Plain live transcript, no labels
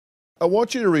I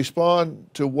want you to respond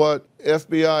to what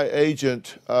FBI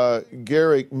agent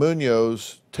Garrick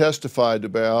Munoz testified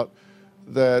about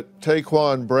that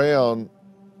Taquan Brown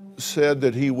said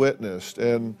that he witnessed,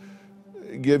 and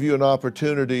give you an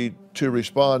opportunity to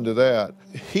respond to that.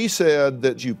 He said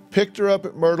that you picked her up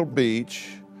at Myrtle Beach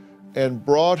and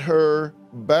brought her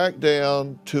back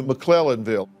down to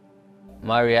McClellanville.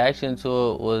 My reaction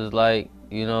to it was like,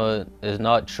 you know, it's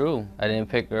not true. I didn't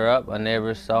pick her up. I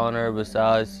never saw her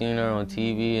besides seeing her on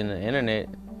TV and the internet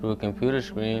through a computer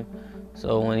screen.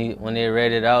 So when they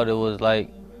read it out, it was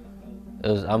like, it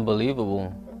was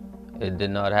unbelievable. It did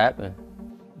not happen.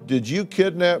 Did you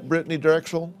kidnap Brittanee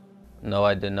Drexel? No,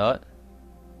 I did not.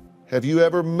 Have you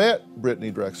ever met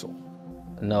Brittanee Drexel?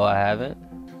 No, I haven't.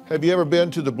 Have you ever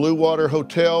been to the Blue Water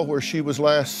Hotel where she was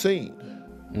last seen?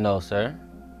 No, sir.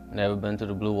 Never been to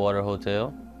the Blue Water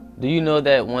Hotel. Do you know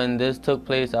that when this took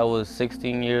place, I was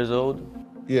 16 years old?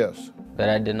 Yes. That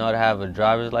I did not have a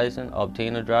driver's license,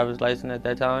 obtain a driver's license at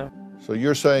that time? So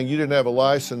you're saying you didn't have a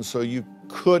license, so you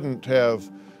couldn't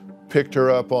have picked her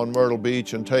up on Myrtle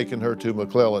Beach and taken her to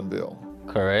McClellanville?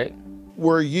 Correct.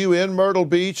 Were you in Myrtle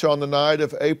Beach on the night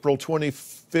of April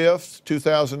 25th,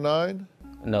 2009?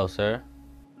 No, sir.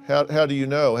 How do you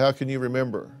know? How can you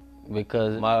remember?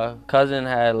 Because my cousin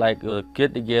had like a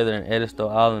get-together in Edisto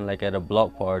Island, like at a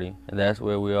block party, and that's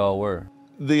where we all were.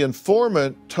 The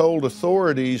informant told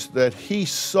authorities that he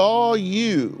saw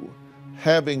you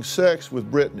having sex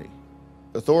with Brittanee.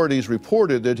 Authorities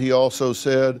reported that he also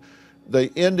said they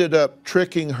ended up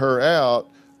tricking her out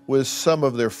with some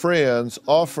of their friends,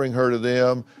 offering her to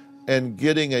them and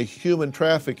getting a human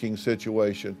trafficking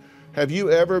situation. Have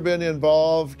you ever been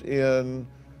involved in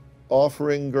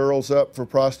offering girls up for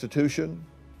prostitution?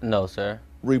 No, sir.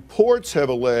 Reports have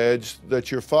alleged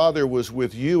that your father was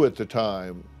with you at the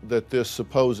time that this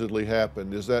supposedly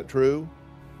happened. Is that true?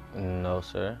 No,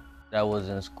 sir. I was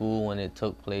in school when it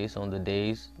took place on the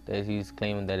days that he's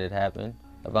claiming that it happened.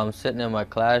 If I'm sitting in my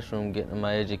classroom getting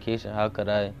my education, how could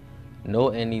I know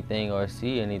anything or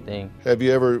see anything? Have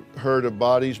you ever heard of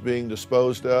bodies being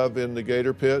disposed of in the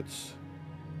gator pits?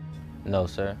 No,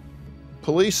 sir.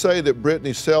 Police say that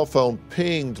Brittanee's cell phone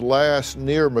pinged last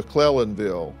near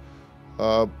McClellanville.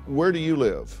 Where do you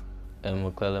live? In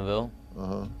McClellanville.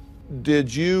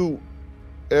 Did you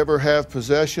ever have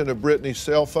possession of Brittanee's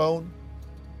cell phone?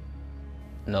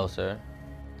 No, sir.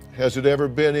 Has it ever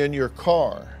been in your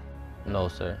car? No,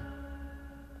 sir.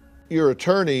 Your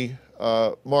attorney,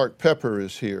 Mark Pepper,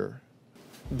 is here.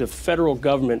 The federal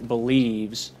government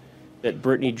believes that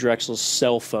Brittanee Drexel's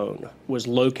cell phone was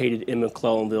located in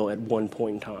McClellanville at one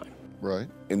point in time. Right.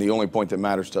 And the only point that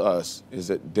matters to us is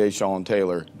that Deshaun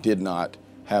Taylor did not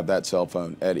have that cell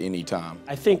phone at any time.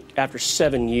 I think after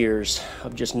 7 years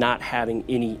of just not having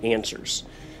any answers,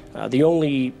 the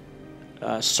only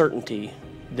certainty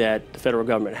that the federal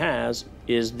government has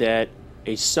is that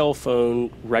a cell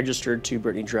phone registered to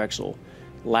Brittanee Drexel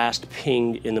last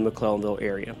pinged in the McClellanville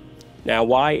area. Now,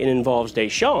 why it involves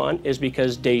Deshaun is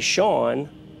because Deshaun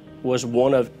was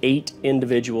one of 8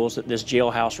 individuals that this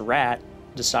jailhouse rat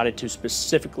decided to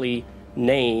specifically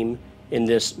name in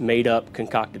this made-up,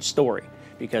 concocted story.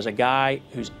 Because a guy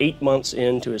who's 8 months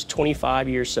into his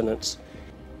 25-year sentence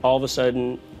all of a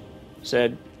sudden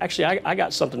said, actually, I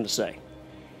got something to say.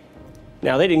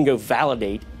 Now, they didn't go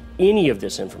validate any of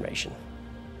this information.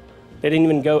 They didn't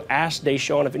even go ask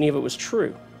Deshaun if any of it was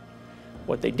true.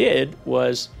 What they did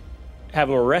was have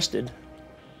him arrested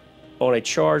on a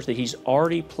charge that he's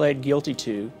already pled guilty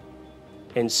to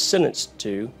and sentenced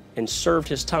to and served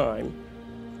his time,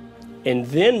 and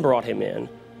then brought him in,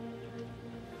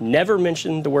 never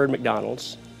mentioned the word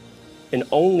McDonald's, and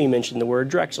only mentioned the word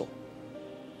Drexel,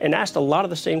 and asked a lot of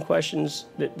the same questions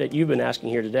that you've been asking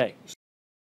here today.